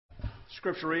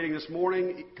Scripture reading this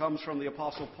morning comes from the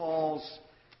Apostle Paul's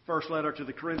first letter to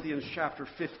the Corinthians, chapter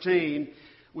 15,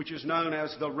 which is known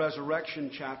as the resurrection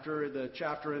chapter. The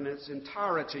chapter in its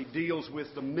entirety deals with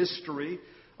the mystery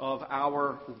of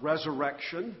our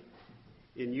resurrection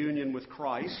in union with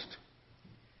Christ.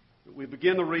 We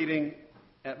begin the reading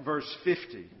at verse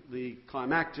 50, the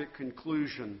climactic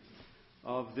conclusion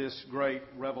of this great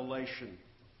revelation.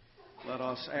 Let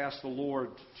us ask the Lord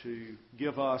to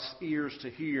give us ears to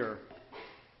hear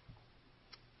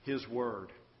His word.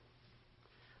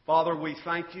 Father, we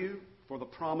thank you for the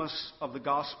promise of the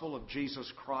gospel of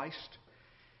Jesus Christ,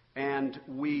 and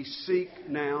we seek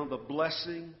now the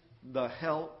blessing, the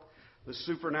help, the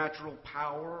supernatural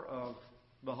power of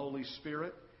the Holy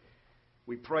Spirit.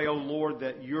 We pray, O Lord,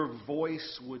 that your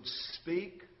voice would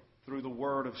speak through the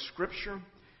word of Scripture,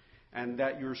 and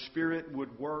that your Spirit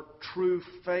would work true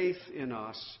faith in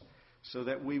us so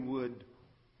that we would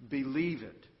believe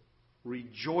it,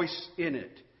 rejoice in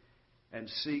it, and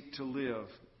seek to live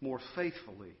more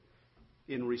faithfully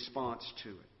in response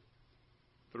to it.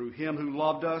 Through him who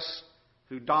loved us,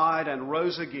 who died and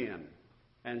rose again,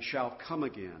 and shall come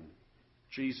again,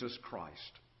 Jesus Christ.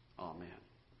 Amen.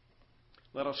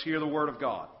 Let us hear the word of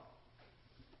God.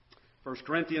 1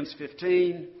 Corinthians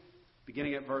 15,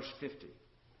 beginning at verse 50.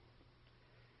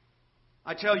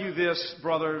 I tell you this,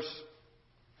 brothers,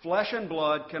 flesh and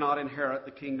blood cannot inherit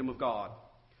the kingdom of God,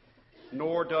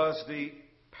 nor does the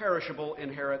perishable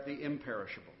inherit the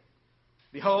imperishable.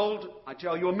 Behold, I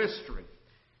tell you a mystery.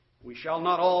 We shall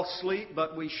not all sleep,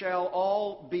 but we shall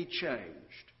all be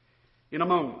changed in a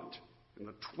moment, in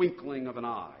the twinkling of an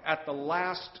eye, at the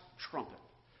last trumpet.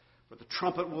 For the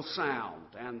trumpet will sound,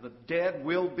 and the dead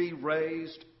will be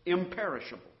raised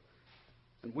imperishable,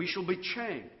 and we shall be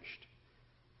changed.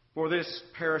 For this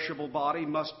perishable body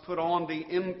must put on the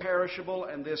imperishable,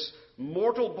 and this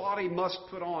mortal body must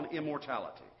put on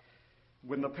immortality.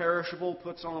 When the perishable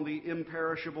puts on the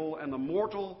imperishable, and the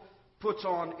mortal puts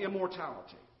on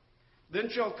immortality, then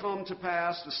shall come to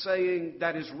pass the saying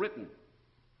that is written,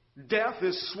 Death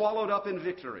is swallowed up in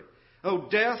victory. O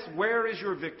death, where is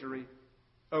your victory?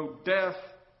 O death,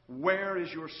 where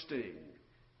is your sting?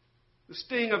 The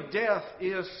sting of death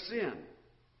is sin,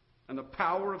 and the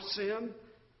power of sin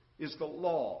is the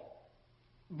law.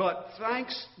 But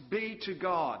thanks be to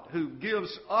God who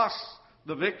gives us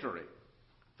the victory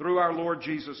through our Lord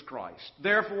Jesus Christ.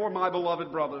 Therefore, my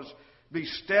beloved brothers, be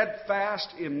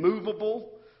steadfast, immovable,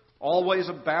 always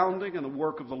abounding in the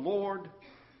work of the Lord,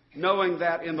 knowing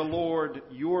that in the Lord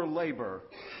your labor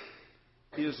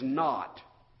is not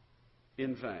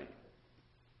in vain.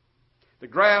 The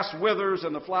grass withers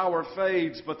and the flower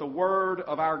fades, but the word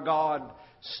of our God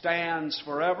stands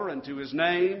forever, and to his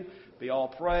name be all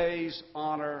praise,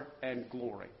 honor, and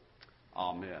glory.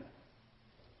 Amen.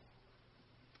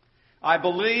 I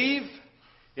believe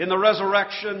in the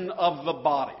resurrection of the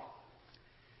body.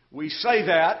 We say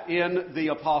that in the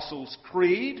Apostles'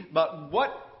 Creed, but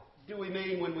what do we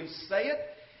mean when we say it?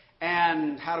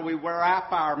 And how do we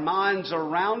wrap our minds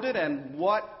around it? And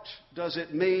what does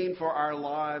it mean for our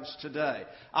lives today?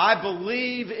 I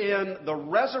believe in the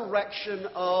resurrection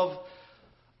of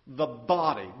the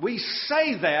body. We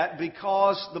say that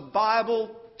because the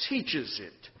Bible teaches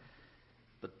it.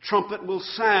 The trumpet will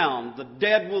sound, the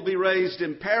dead will be raised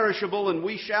imperishable, and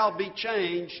we shall be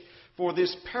changed. For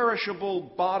this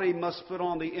perishable body must put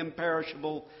on the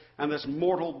imperishable, and this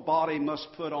mortal body must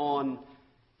put on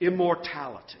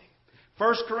immortality.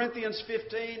 1 Corinthians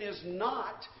 15 is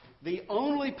not the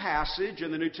only passage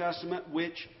in the New Testament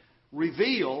which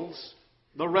reveals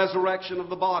the resurrection of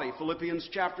the body. Philippians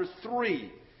chapter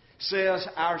 3 says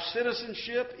our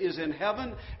citizenship is in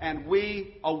heaven, and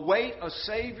we await a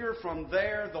Savior from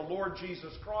there, the Lord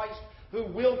Jesus Christ, who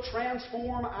will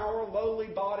transform our lowly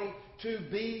body to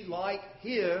be like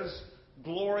His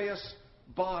glorious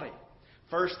body.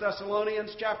 1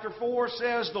 Thessalonians chapter 4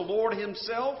 says the Lord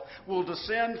Himself will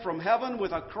descend from heaven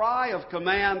with a cry of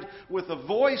command, with the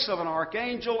voice of an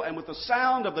archangel, and with the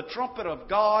sound of the trumpet of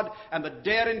God, and the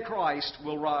dead in Christ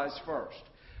will rise first.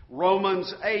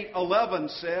 Romans 8:11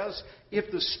 says, if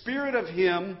the Spirit of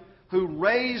Him who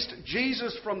raised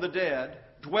Jesus from the dead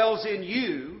dwells in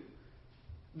you,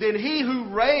 then He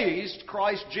who raised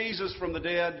Christ Jesus from the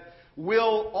dead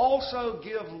will also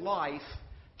give life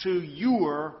to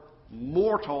your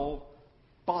mortal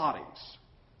bodies.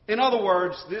 In other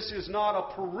words, this is not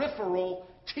a peripheral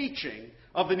teaching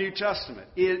of the New Testament.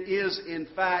 It is, in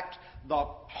fact, the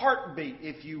heartbeat,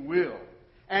 if you will,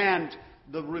 and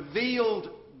the revealed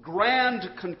grand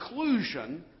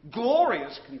conclusion,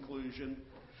 glorious conclusion,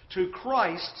 to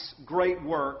Christ's great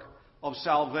work of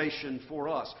salvation for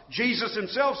us. Jesus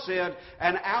himself said,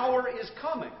 "An hour is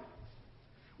coming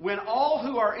when all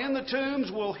who are in the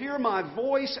tombs will hear my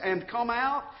voice and come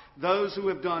out, those who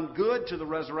have done good to the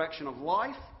resurrection of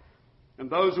life, and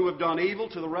those who have done evil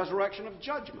to the resurrection of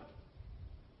judgment.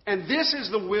 And this is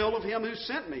the will of him who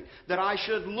sent me, that I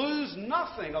should lose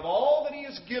nothing of all that he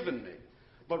has given me,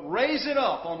 but raise it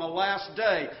up on the last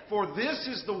day. For this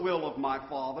is the will of my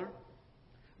Father,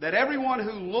 that everyone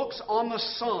who looks on the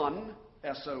Son,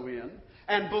 S-O-N,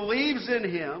 and believes in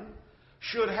him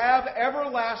should have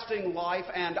everlasting life,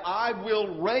 and I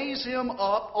will raise him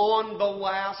up on the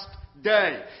last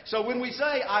day." So when we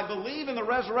say, "I believe in the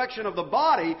resurrection of the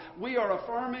body," we are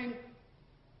affirming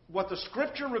what the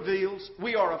Scripture reveals.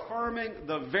 We are affirming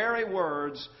the very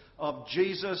words of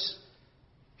Jesus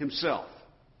himself.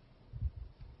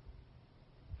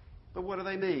 But what do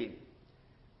they mean?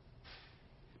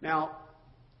 Now,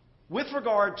 with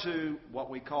regard to what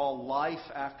we call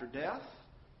life after death,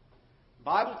 the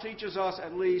Bible teaches us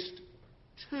at least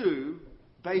two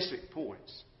basic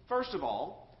points. First of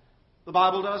all, the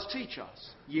Bible does teach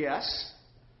us, yes,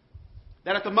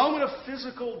 that at the moment of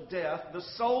physical death, the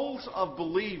souls of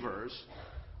believers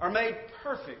are made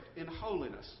perfect in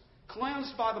holiness,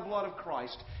 cleansed by the blood of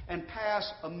Christ, and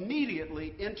pass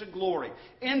immediately into glory,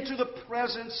 into the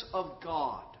presence of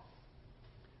God.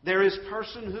 There is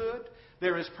personhood,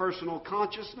 there is personal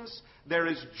consciousness, there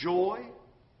is joy.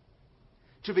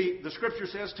 The Scripture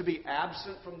says to be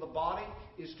absent from the body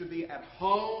is to be at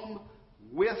home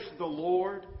with the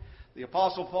Lord. The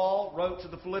Apostle Paul wrote to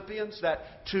the Philippians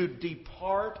that to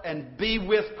depart and be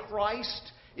with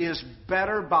Christ is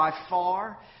better by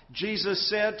far. Jesus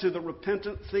said to the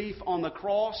repentant thief on the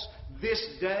cross, "This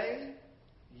day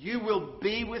you will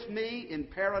be with me in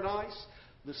paradise."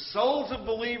 The souls of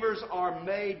believers are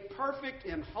made perfect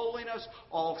in holiness.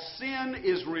 All sin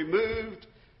is removed,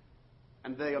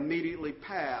 and they immediately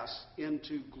pass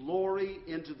into glory,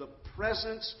 into the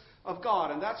presence of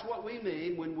God. And that's what we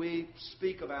mean when we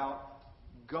speak about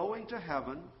going to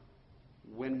heaven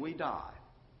when we die.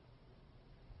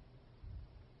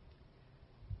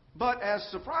 But as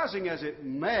surprising as it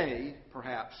may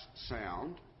perhaps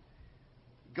sound,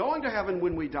 going to heaven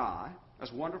when we die,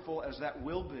 as wonderful as that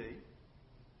will be,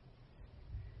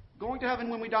 going to heaven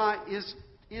when we die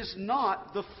is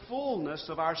not the fullness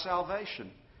of our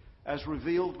salvation as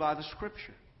revealed by the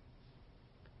Scripture.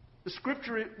 The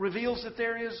Scripture reveals that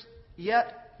there is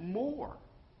yet more.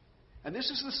 And this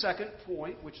is the second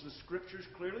point which the Scriptures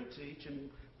clearly teach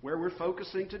and where we're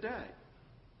focusing today.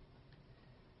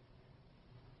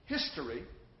 History,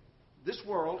 this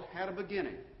world had a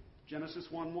beginning.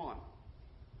 Genesis 1:1.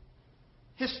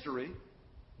 History,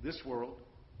 this world,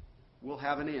 will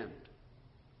have an end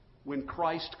when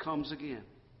Christ comes again.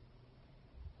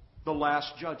 The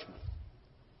last judgment,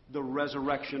 the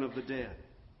resurrection of the dead.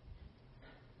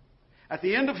 At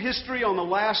the end of history, on the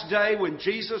last day, when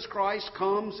Jesus Christ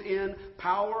comes in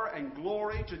power and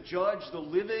glory to judge the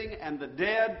living and the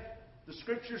dead, the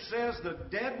Scripture says the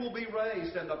dead will be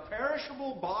raised, and the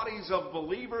perishable bodies of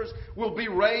believers will be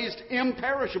raised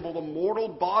imperishable. The mortal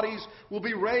bodies will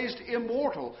be raised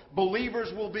immortal.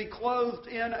 Believers will be clothed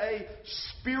in a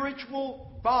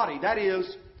spiritual body. That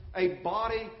is, a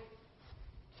body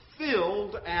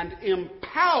filled and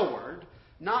empowered,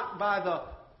 not by the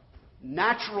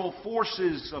natural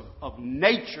forces of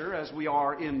nature as we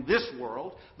are in this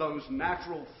world, those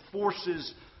natural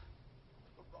forces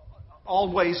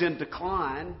always in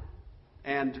decline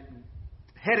and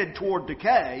headed toward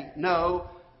decay. No,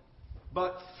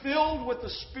 but filled with the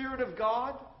Spirit of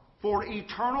God for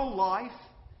eternal life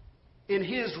in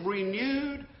His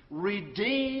renewed,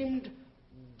 redeemed,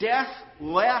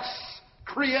 deathless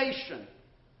creation.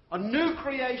 A new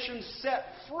creation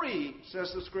set free,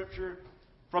 says the Scripture,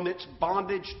 from its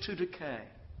bondage to decay.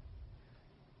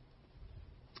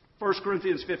 1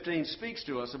 Corinthians 15 speaks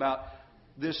to us about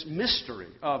this mystery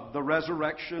of the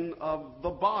resurrection of the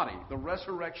body, the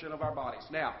resurrection of our bodies.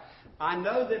 Now, I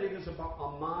know that it is a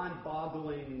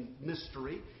mind-boggling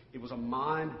mystery. It was a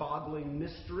mind-boggling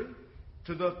mystery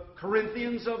to the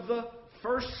Corinthians of the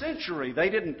first century. They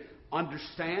didn't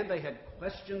understand. They had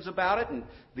questions about it, and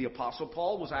the Apostle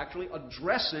Paul was actually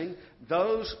addressing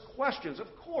those questions.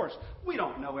 Of course, we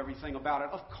don't know everything about it.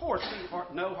 Of course,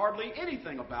 we know hardly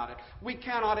anything about it. We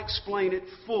cannot explain it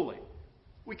fully.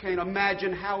 We can't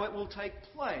imagine how it will take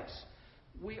place.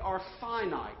 We are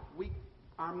finite.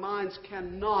 Our minds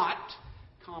cannot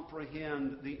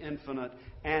comprehend the infinite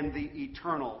and the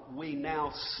eternal. We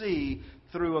now see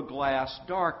through a glass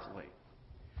darkly.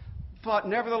 But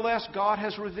nevertheless, God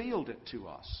has revealed it to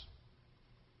us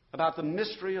about the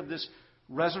mystery of this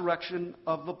resurrection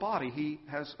of the body. He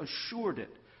has assured it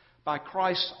by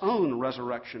Christ's own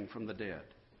resurrection from the dead.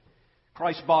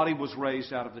 Christ's body was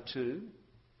raised out of the tomb.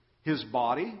 His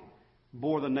body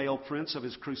bore the nail prints of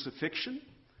his crucifixion,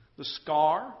 the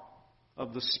scar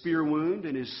of the spear wound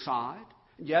in his side.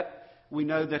 Yet we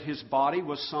know that his body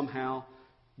was somehow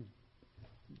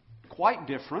quite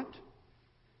different,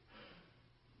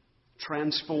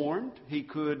 transformed. He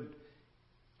could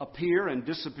appear and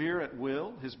disappear at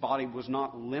will. His body was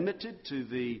not limited to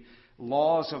the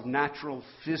laws of natural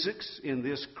physics in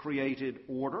this created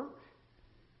order.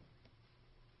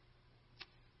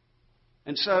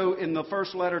 And so in the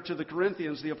first letter to the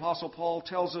Corinthians, the Apostle Paul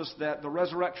tells us that the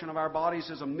resurrection of our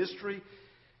bodies is a mystery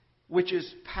which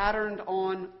is patterned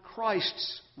on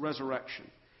Christ's resurrection.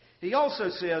 He also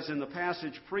says in the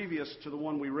passage previous to the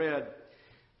one we read,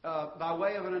 by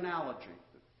way of an analogy,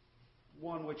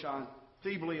 one which I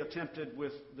feebly attempted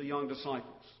with the young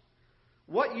disciples.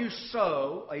 What you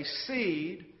sow, a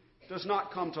seed, does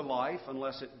not come to life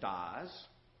unless it dies.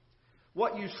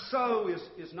 What you sow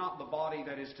is not the body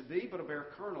that is to be, but a bare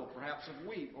kernel, perhaps of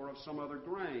wheat or of some other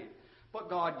grain. But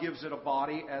God gives it a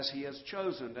body as He has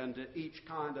chosen, and to each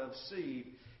kind of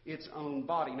seed its own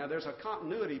body. Now, there's a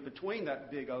continuity between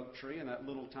that big oak tree and that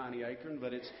little tiny acorn,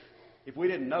 but if we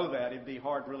didn't know that, it'd be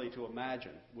hard really to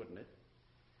imagine, wouldn't it?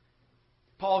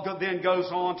 Paul then goes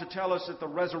on to tell us that the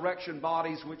resurrection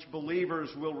bodies which believers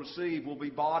will receive will be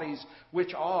bodies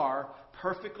which are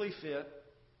perfectly fit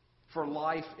for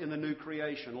life in the new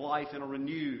creation, life in a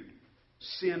renewed,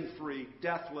 sin-free,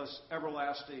 deathless,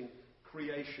 everlasting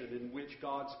creation in which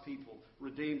God's people,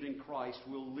 redeemed in Christ,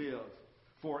 will live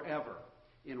forever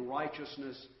in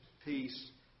righteousness,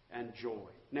 peace, and joy.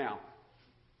 Now,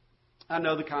 I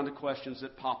know the kind of questions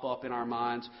that pop up in our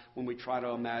minds when we try to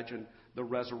imagine the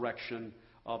resurrection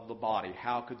of the body.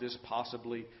 How could this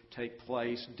possibly take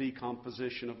place?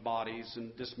 Decomposition of bodies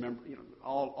and dismemberment,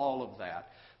 all of that.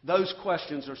 Those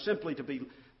questions are simply to be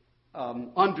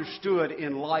understood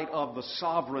in light of the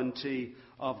sovereignty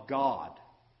of God.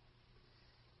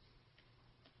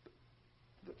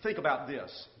 Think about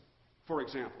this, for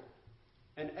example.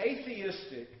 An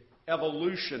atheistic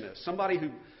evolutionist, somebody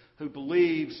who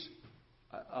believes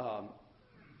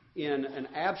in an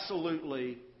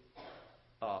absolutely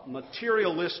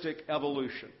materialistic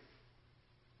evolution,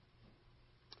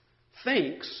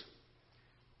 thinks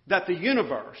that the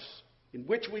universe in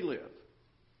which we live,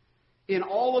 in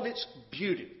all of its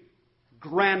beauty,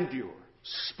 grandeur,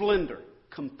 splendor,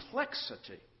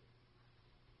 complexity,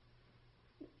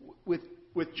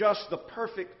 with just the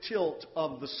perfect tilt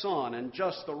of the sun and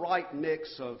just the right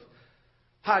mix of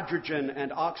hydrogen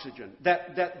and oxygen,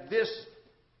 that this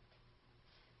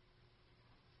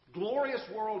glorious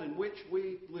world in which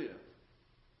we live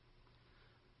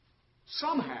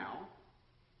somehow,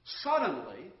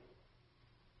 suddenly,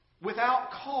 without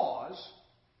cause,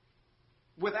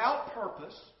 without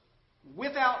purpose,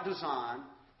 without design,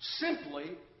 simply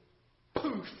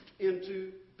poofed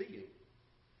into being.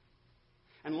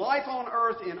 And life on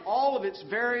earth in all of its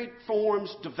varied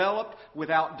forms developed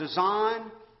without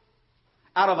design,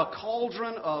 out of a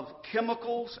cauldron of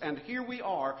chemicals, and here we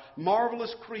are,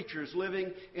 marvelous creatures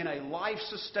living in a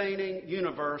life-sustaining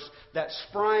universe that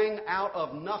sprang out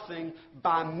of nothing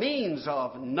by means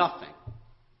of nothing.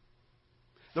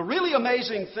 The really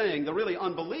amazing thing, the really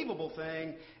unbelievable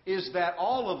thing, is that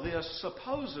all of this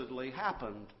supposedly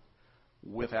happened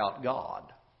without God.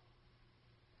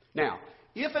 Now,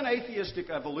 if an atheistic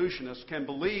evolutionist can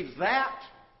believe that,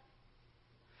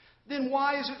 then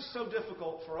why is it so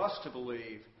difficult for us to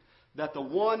believe that the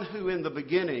one who in the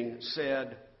beginning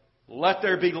said, "Let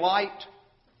there be light,"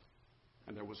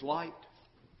 and there was light,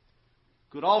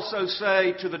 could also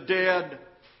say to the dead,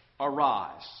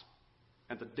 "Arise,"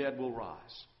 and the dead will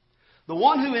rise? The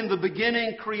one who in the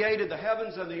beginning created the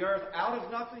heavens and the earth out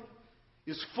of nothing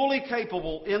is fully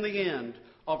capable in the end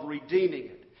of redeeming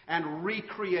it and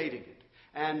recreating it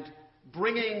and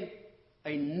bringing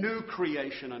a new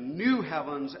creation, a new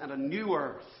heavens and a new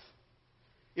earth.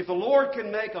 If the Lord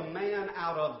can make a man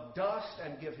out of dust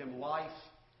and give him life,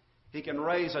 He can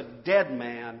raise a dead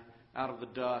man out of the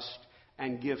dust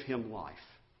and give him life.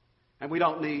 And we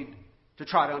don't need to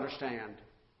try to understand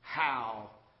how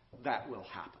that will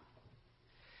happen.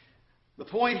 The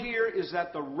point here is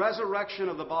that the resurrection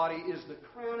of the body is the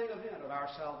crowning event of our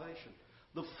salvation,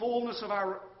 the fullness of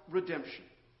our redemption,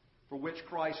 for which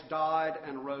Christ died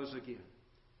and rose again.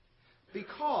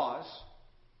 Because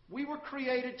we were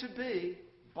created to be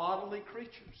bodily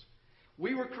creatures.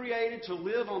 We were created to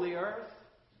live on the earth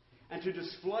and to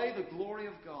display the glory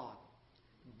of God.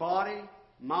 Body,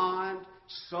 mind,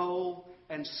 soul,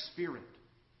 and spirit.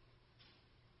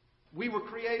 We were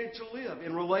created to live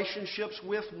in relationships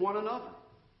with one another.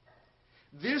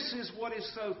 This is what is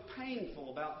so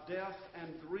painful about death and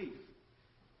grief.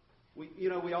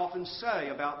 We often say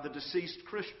about the deceased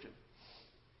Christian,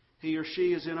 he or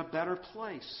she is in a better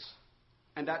place.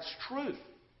 And that's true.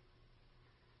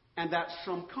 And that's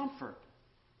some comfort.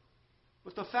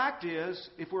 But the fact is,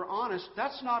 if we're honest,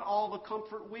 that's not all the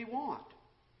comfort we want.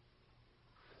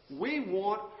 We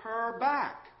want her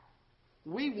back.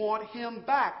 We want him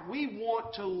back. We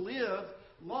want to live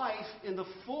life in the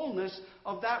fullness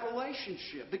of that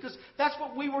relationship. Because that's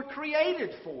what we were created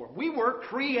for. We were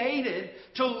created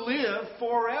to live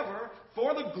forever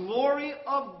for the glory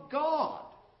of God.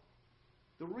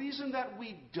 The reason that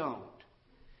we don't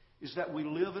is that we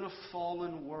live in a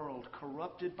fallen world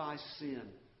corrupted by sin.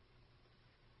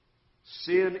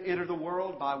 Sin entered the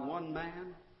world by one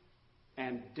man,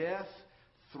 and death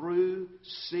through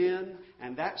sin.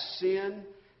 And that sin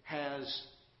has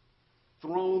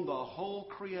thrown the whole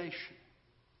creation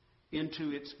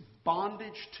into its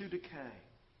bondage to decay.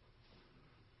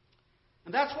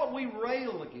 And that's what we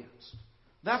rail against.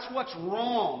 That's what's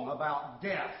wrong about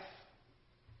death.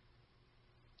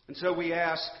 And so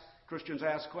Christians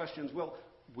ask questions, well,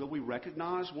 will we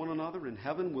recognize one another in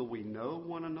heaven? Will we know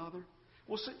one another?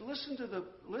 Well, listen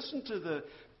to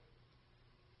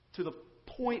the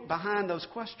point behind those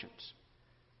questions.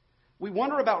 We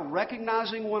wonder about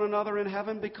recognizing one another in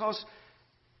heaven because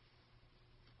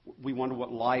we wonder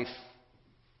what life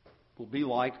will be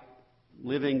like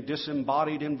living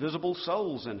disembodied, invisible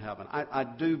souls in heaven. I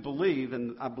do believe,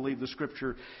 and I believe the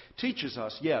Scripture teaches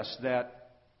us, yes, that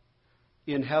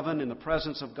in heaven, in the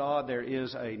presence of God, there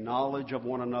is a knowledge of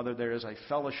one another. There is a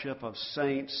fellowship of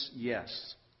saints,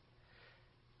 yes.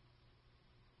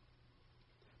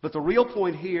 But the real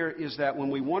point here is that when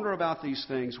we wonder about these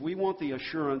things, we want the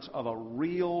assurance of a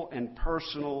real and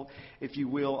personal, if you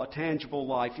will, a tangible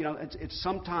life. It's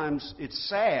sometimes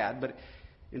sad, but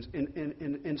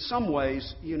in some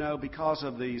ways, because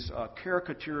of these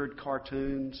caricatured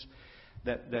cartoons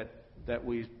that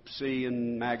we see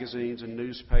in magazines and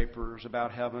newspapers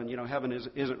about heaven, heaven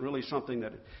isn't really something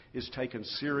that is taken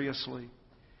seriously.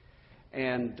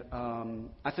 And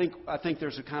I think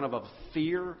there's a kind of a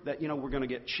fear that, we're going to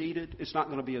get cheated. It's not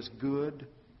going to be as good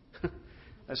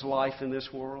as life in this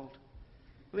world.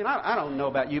 I mean, I don't know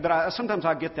about you, but sometimes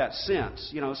I get that sense.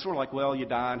 It's sort of like, well, you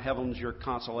die and heaven's your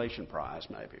consolation prize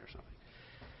maybe or something.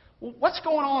 Well, what's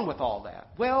going on with all that?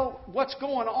 Well, what's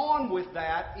going on with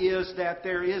that is that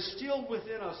there is still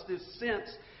within us this sense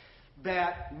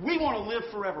that we want to live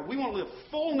forever. We want to live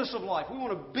fullness of life. We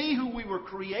want to be who we were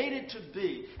created to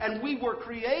be. And we were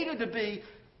created to be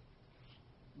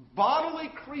bodily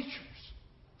creatures,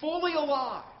 fully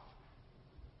alive,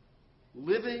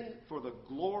 living for the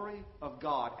glory of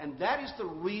God. And that is the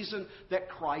reason that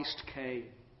Christ came.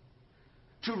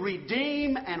 To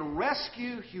redeem and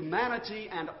rescue humanity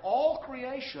and all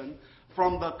creation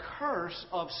from the curse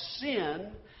of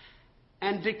sin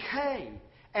and decay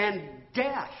and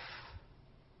death.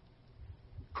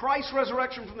 Christ's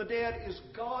resurrection from the dead is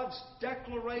God's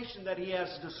declaration that He has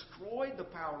destroyed the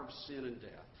power of sin and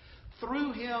death.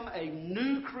 Through Him, a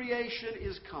new creation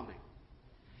is coming.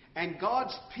 And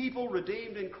God's people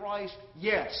redeemed in Christ,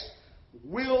 yes,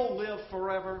 will live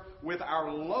forever with our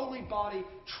lowly body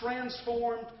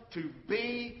transformed to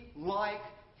be like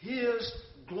His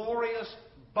glorious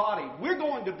body. We're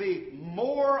going to be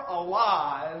more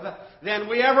alive than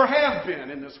we ever have been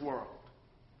in this world.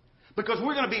 Because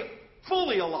we're going to be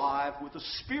fully alive with the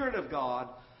Spirit of God,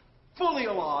 fully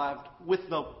alive with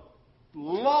the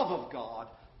love of God,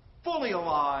 fully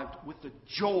alive with the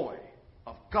joy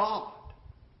of God.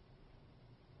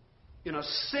 In a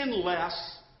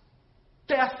sinless,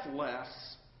 deathless,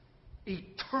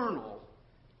 eternal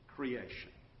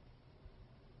creation.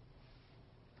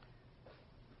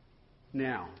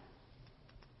 Now,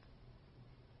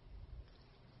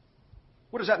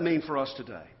 what does that mean for us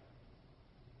today?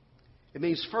 It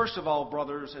means, first of all,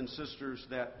 brothers and sisters,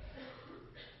 that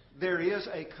there is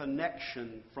a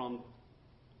connection from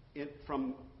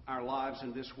our lives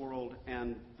in this world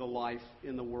and the life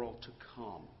in the world to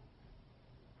come.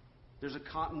 There's a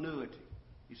continuity,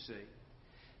 you see.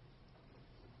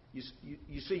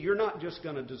 You see, you're not just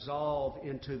going to dissolve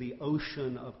into the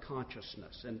ocean of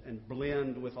consciousness and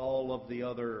blend with all of the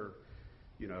other,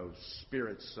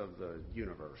 spirits of the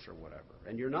universe or whatever.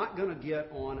 And you're not going to get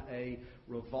on a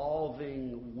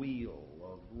revolving wheel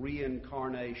of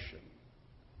reincarnation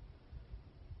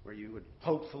where you would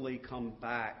hopefully come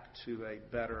back to a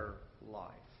better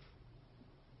life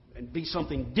and be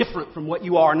something different from what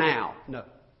you are now. No.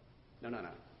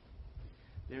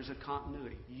 There's a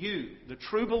continuity. You, the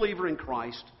true believer in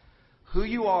Christ, who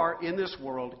you are in this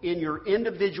world, in your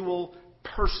individual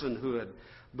personhood,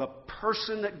 the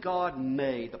person that God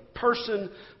made, the person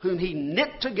whom He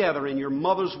knit together in your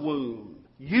mother's womb,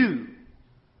 you,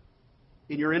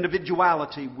 in your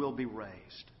individuality, will be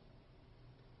raised.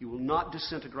 You will not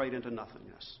disintegrate into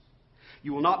nothingness.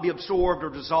 You will not be absorbed or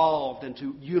dissolved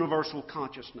into universal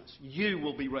consciousness. You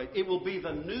will be raised. It will be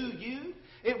the new you.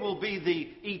 It will be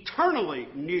the eternally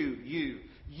new you.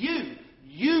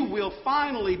 You will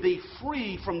finally be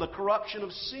free from the corruption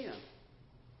of sin.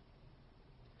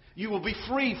 You will be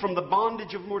free from the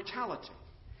bondage of mortality.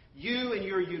 You in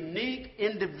your unique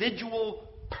individual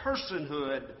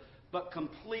personhood, but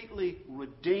completely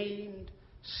redeemed,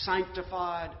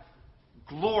 sanctified,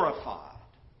 glorified.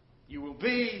 You will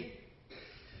be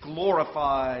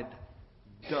glorified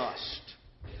dust.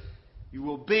 You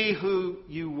will be who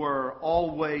you were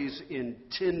always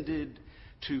intended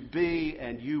to be,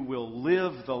 and you will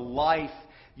live the life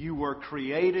you were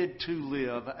created to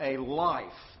live, a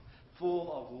life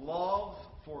full of love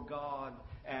for God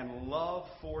and love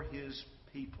for His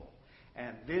people.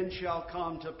 And then shall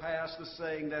come to pass the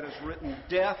saying that is written,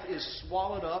 death is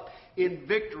swallowed up in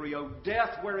victory. O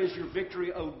death, where is your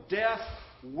victory? O death,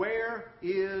 where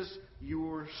is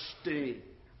your sting?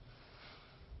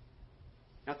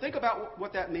 Now think about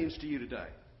what that means to you today.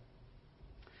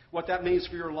 What that means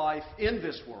for your life in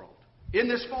this world, in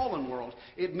this fallen world.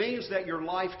 It means that your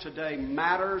life today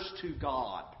matters to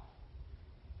God.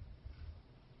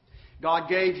 God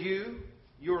gave you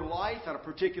your life at a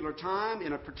particular time,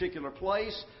 in a particular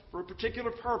place, for a particular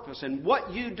purpose. And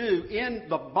what you do in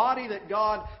the body that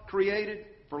God created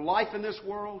for life in this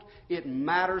world, it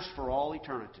matters for all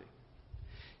eternity.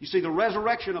 You see, the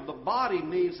resurrection of the body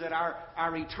means that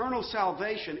our eternal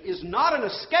salvation is not an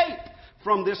escape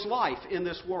from this life in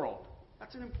this world.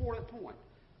 That's an important point.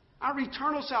 Our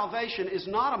eternal salvation is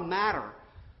not a matter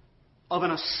of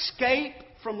an escape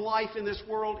from life in this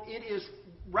world. It is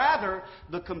rather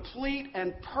the complete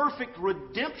and perfect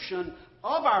redemption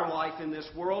of our life in this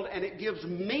world, and it gives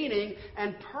meaning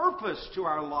and purpose to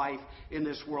our life in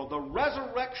this world. The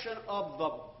resurrection of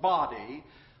the body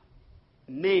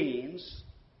means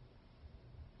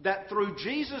that through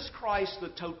Jesus Christ, the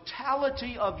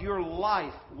totality of your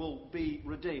life will be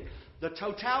redeemed. The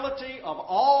totality of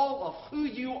all of who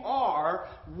you are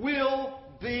will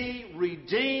be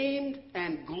redeemed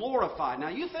and glorified. Now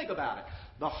you think about it.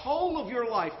 The whole of your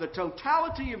life, the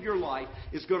totality of your life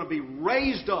is going to be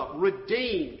raised up,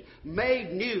 redeemed,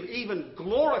 made new, even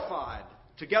glorified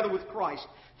together with Christ.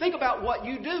 Think about what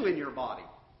you do in your body.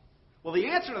 Well, the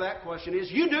answer to that question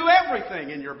is you do everything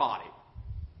in your body.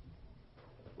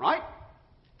 Right?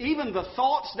 Even the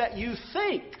thoughts that you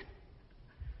think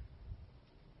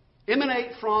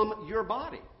emanate from your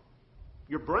body.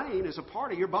 Your brain is a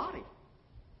part of your body.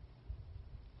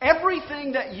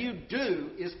 Everything that you do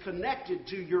is connected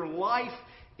to your life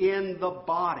in the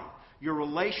body. Your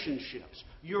relationships,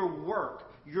 your work,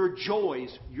 your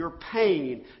joys, your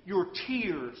pain, your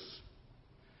tears.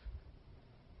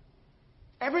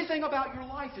 Everything about your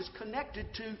life is connected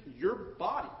to your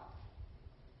body.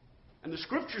 And the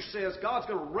Scripture says God's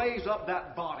going to raise up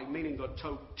that body, meaning the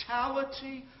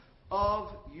totality of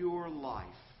your life.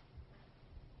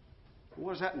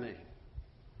 What does that mean?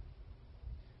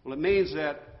 Well, it means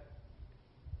that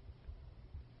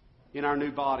in our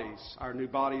new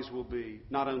bodies will be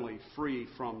not only free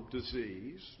from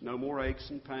disease, no more aches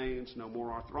and pains, no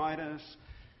more arthritis,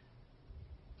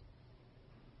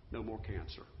 no more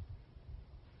cancer,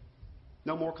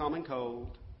 no more common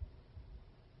cold.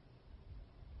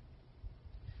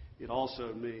 It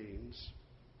also means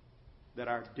that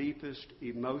our deepest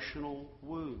emotional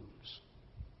wounds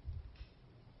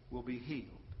will be healed.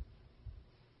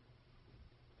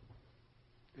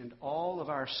 And all of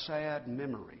our sad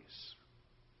memories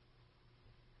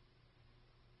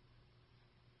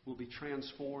will be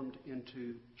transformed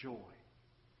into joy.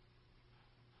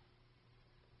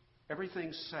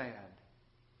 Everything sad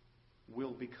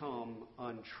will become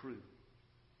untrue.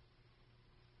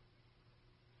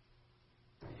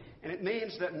 And it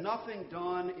means that nothing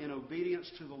done in obedience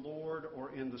to the Lord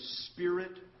or in the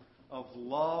spirit of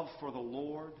love for the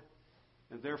Lord,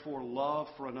 and therefore love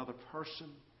for another person,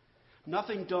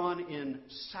 nothing done in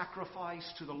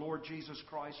sacrifice to the Lord Jesus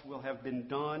Christ will have been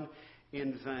done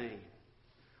in vain.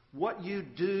 What you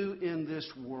do in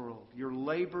this world, your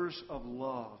labors of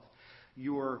love,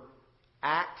 your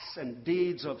acts and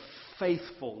deeds of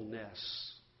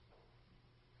faithfulness,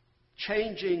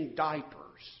 changing diapers,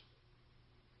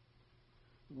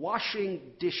 washing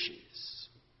dishes,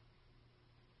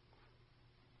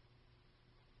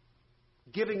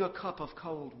 giving a cup of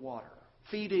cold water,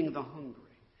 feeding the hungry,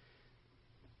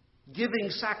 giving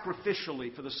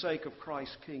sacrificially for the sake of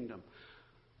Christ's kingdom,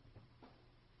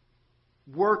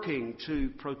 working to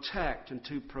protect and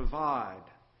to provide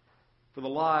for the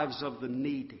lives of the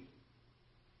needy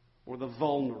or the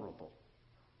vulnerable,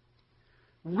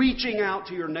 reaching out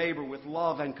to your neighbor with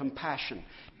love and compassion,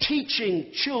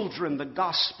 teaching children the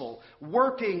gospel,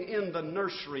 working in the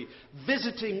nursery,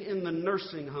 visiting in the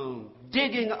nursing home,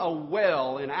 digging a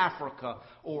well in Africa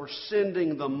or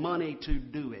sending the money to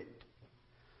do it,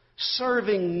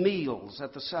 serving meals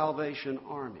at the Salvation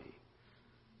Army.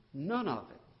 None of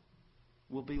it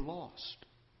will be lost.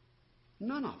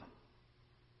 None of it.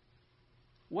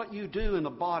 What you do in the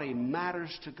body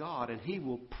matters to God, and He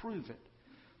will prove it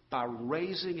by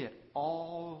raising it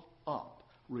all up,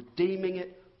 redeeming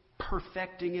it,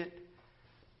 perfecting it,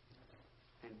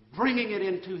 and bringing it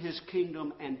into His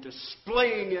kingdom and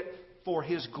displaying it for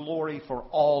His glory for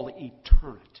all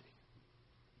eternity.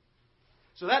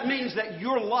 So that means that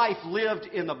your life lived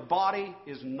in the body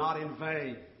is not in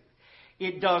vain.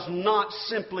 It does not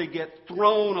simply get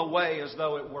thrown away as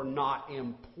though it were not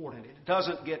important. It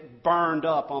doesn't get burned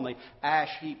up on the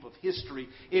ash heap of history.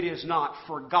 It is not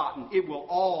forgotten. It will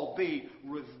all be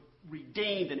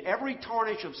redeemed, and every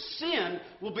tarnish of sin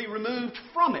will be removed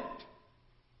from it.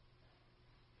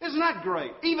 Isn't that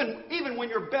great? Even when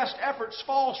your best efforts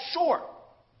fall short.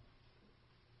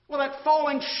 Well, that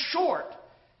falling short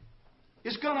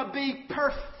is going to be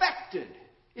perfected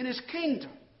in His kingdom.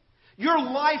 Your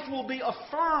life will be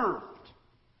affirmed.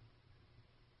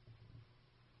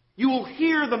 You will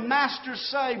hear the Master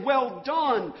say, "Well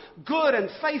done, good and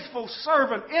faithful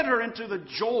servant. Enter into the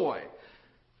joy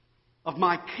of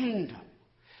my kingdom."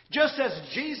 Just as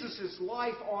Jesus'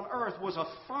 life on earth was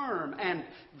affirmed and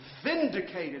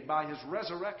vindicated by His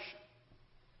resurrection,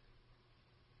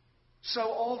 so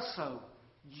also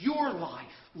your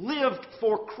life lived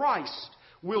for Christ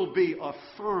will be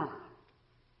affirmed,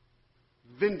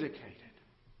 vindicated,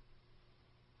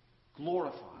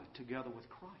 glorified together with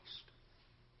Christ.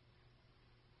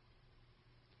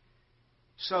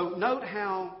 So note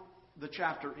how the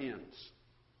chapter ends.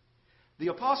 The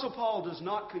Apostle Paul does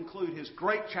not conclude his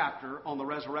great chapter on the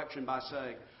resurrection by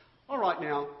saying, "All right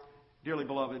now, dearly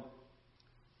beloved,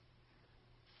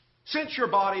 since your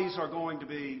bodies are going to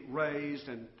be raised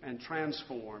and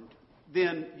transformed,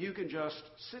 then you can just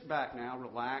sit back now,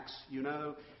 relax. You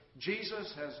know,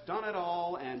 Jesus has done it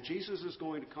all, and Jesus is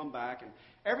going to come back, and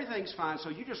everything's fine. So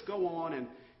you just go on and,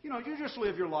 you just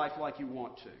live your life like you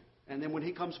want to. And then when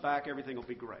He comes back, everything will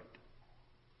be great."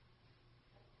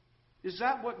 Is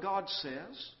that what God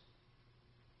says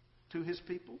to His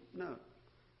people? No,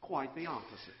 quite the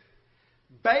opposite.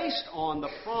 Based on the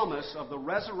promise of the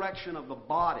resurrection of the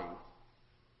body,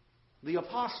 the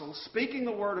apostle, speaking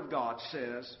the Word of God,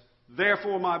 says,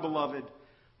 "Therefore, my beloved,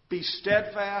 be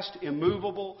steadfast,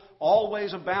 immovable,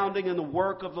 always abounding in the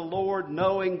work of the Lord,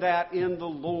 knowing that in the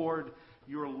Lord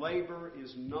your labor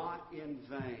is not in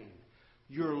vain."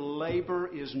 Your labor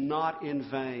is not in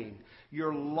vain.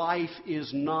 Your life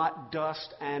is not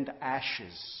dust and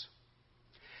ashes.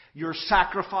 Your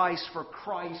sacrifice for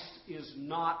Christ is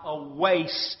not a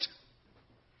waste.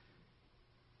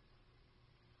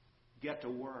 Get to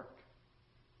work.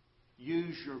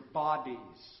 Use your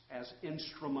bodies as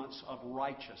instruments of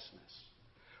righteousness.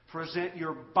 Present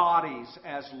your bodies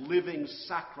as living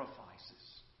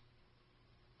sacrifices.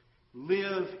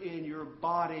 Live in your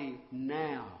body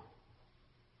now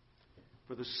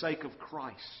for the sake of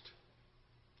Christ.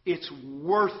 It's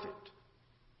worth it.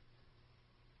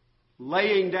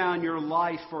 Laying down your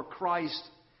life for Christ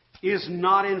is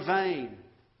not in vain.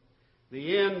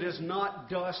 The end is not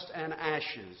dust and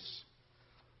ashes,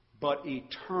 but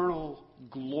eternal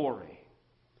glory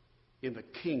in the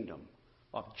kingdom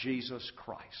of Jesus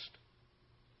Christ.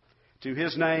 To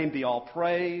His name be all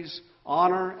praise,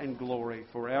 honor, and glory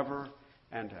forever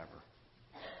and ever.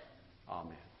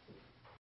 Amen.